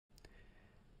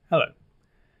Hello.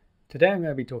 Today I'm going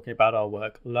to be talking about our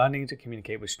work learning to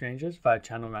communicate with strangers via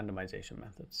channel randomization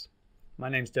methods. My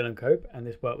name's Dylan Cope and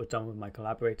this work was done with my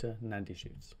collaborator Nandi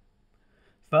Schoots.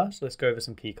 First, let's go over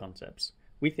some key concepts.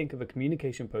 We think of a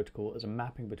communication protocol as a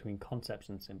mapping between concepts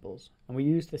and symbols, and we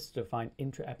use this to define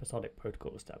intra-episodic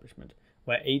protocol establishment,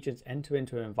 where agents enter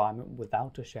into an environment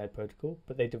without a shared protocol,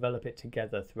 but they develop it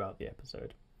together throughout the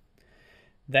episode.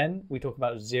 Then we talk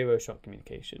about zero-shot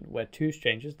communication, where two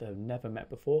strangers that have never met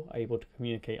before are able to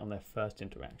communicate on their first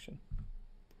interaction.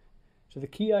 So the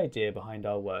key idea behind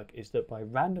our work is that by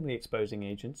randomly exposing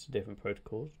agents to different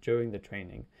protocols during the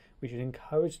training, we should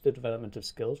encourage the development of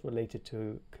skills related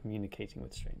to communicating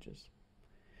with strangers.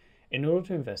 In order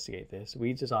to investigate this,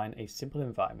 we design a simple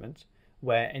environment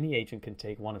where any agent can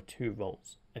take one of two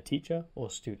roles, a teacher or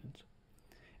student.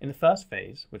 In the first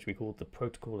phase, which we call the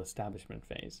protocol establishment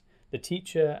phase, the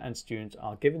teacher and students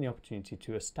are given the opportunity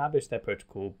to establish their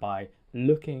protocol by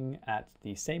looking at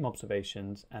the same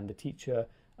observations, and the teacher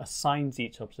assigns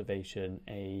each observation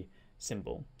a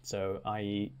symbol. So,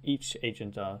 i.e., each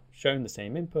agent are shown the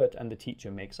same input and the teacher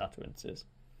makes utterances.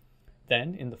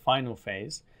 Then, in the final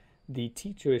phase, the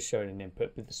teacher is shown an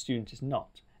input but the student is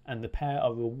not, and the pair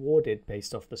are rewarded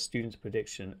based off the student's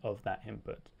prediction of that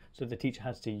input. So the teacher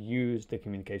has to use the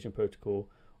communication protocol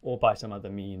or by some other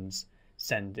means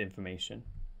send information.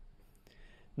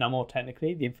 Now, more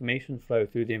technically, the information flow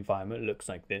through the environment looks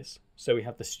like this. So we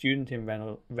have the student in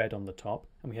red on the top,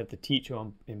 and we have the teacher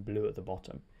in blue at the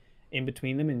bottom. In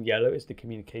between them in yellow is the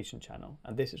communication channel,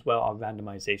 and this is where our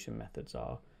randomization methods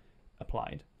are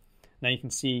applied. Now you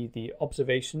can see the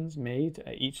observations made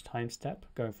at each time step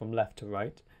going from left to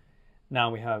right. Now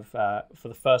we have, for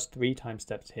the first 3 time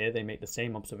steps here, they make the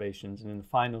same observations, and in the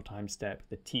final time step,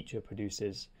 the teacher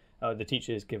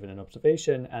is given an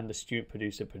observation and the student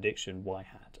produces a prediction y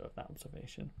hat of that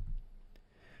observation.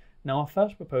 Now our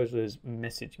first proposal is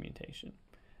message mutation.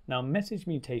 Now message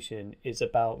mutation is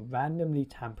about randomly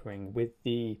tampering with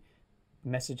the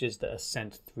messages that are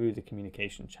sent through the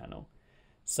communication channel.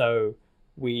 So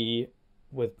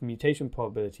with mutation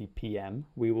probability PM,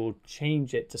 we will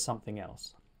change it to something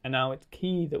else. And now it's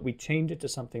key that we change it to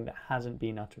something that hasn't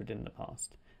been uttered in the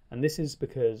past. And this is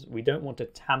because we don't want to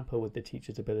tamper with the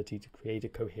teacher's ability to create a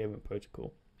coherent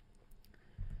protocol.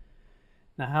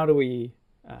 Now, how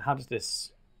does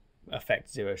this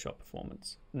affect zero-shot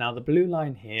performance? Now, the blue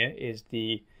line here is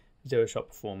the zero-shot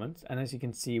performance. And as you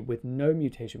can see, with no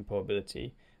mutation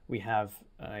probability, we have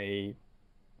a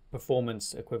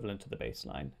performance equivalent to the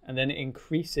baseline. And then it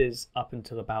increases up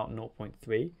until about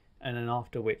 0.3. And then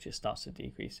after which it starts to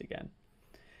decrease again.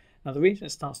 Now the reason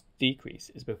it starts to decrease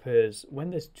is because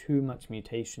when there's too much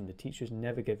mutation, the teacher is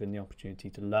never given the opportunity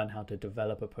to learn how to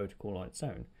develop a protocol on its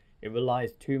own. It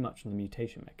relies too much on the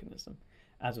mutation mechanism.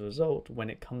 As a result, when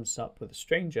it comes up with a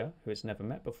stranger who it's never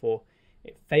met before,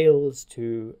 it fails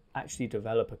to actually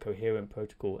develop a coherent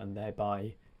protocol and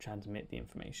thereby transmit the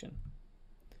information.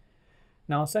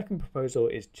 Now our second proposal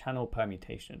is channel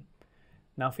permutation.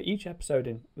 Now for each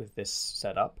episode with this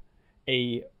setup,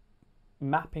 a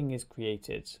mapping is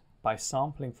created by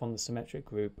sampling from the symmetric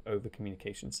group over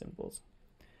communication symbols.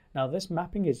 Now this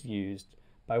mapping is used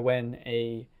by when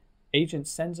an agent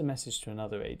sends a message to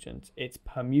another agent, it's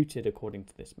permuted according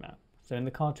to this map. So in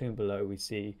the cartoon below we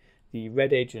see the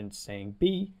red agent saying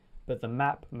B, but the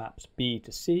map maps B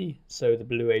to C, so the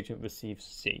blue agent receives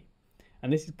C.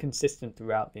 And this is consistent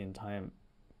throughout the entire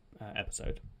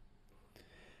episode.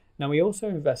 Now we also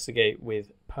investigate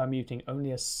with permuting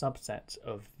only a subset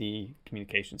of the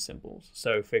communication symbols.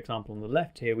 So for example, on the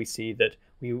left here, we see that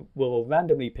we will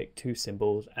randomly pick 2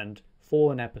 symbols and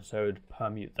for an episode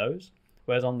permute those.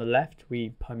 Whereas on the left,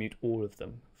 we permute all of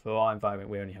them. For our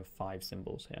environment, we only have 5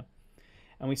 symbols here.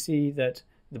 And we see that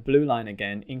the blue line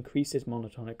again increases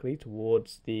monotonically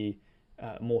towards the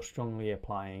more strongly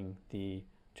applying the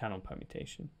channel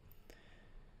permutation.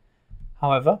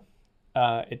 However,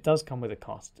 it does come with a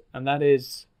cost, and that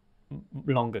is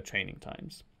longer training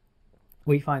times.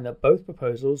 We find that both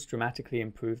proposals dramatically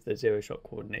improve the zero-shot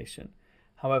coordination.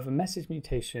 However, message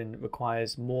mutation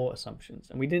requires more assumptions,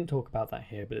 and we didn't talk about that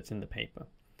here, but it's in the paper.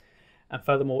 And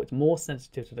furthermore, it's more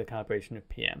sensitive to the calibration of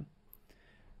PM.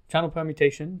 Channel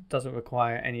permutation doesn't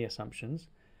require any assumptions.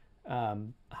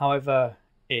 However,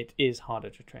 it is harder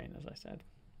to train, as I said.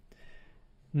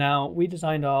 Now, we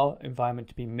designed our environment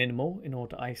to be minimal in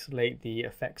order to isolate the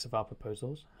effects of our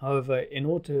proposals. However, in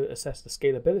order to assess the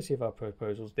scalability of our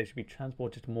proposals, they should be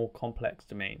transported to more complex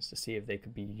domains to see if they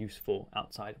could be useful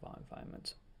outside of our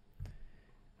environment.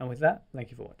 And with that,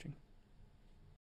 thank you for watching.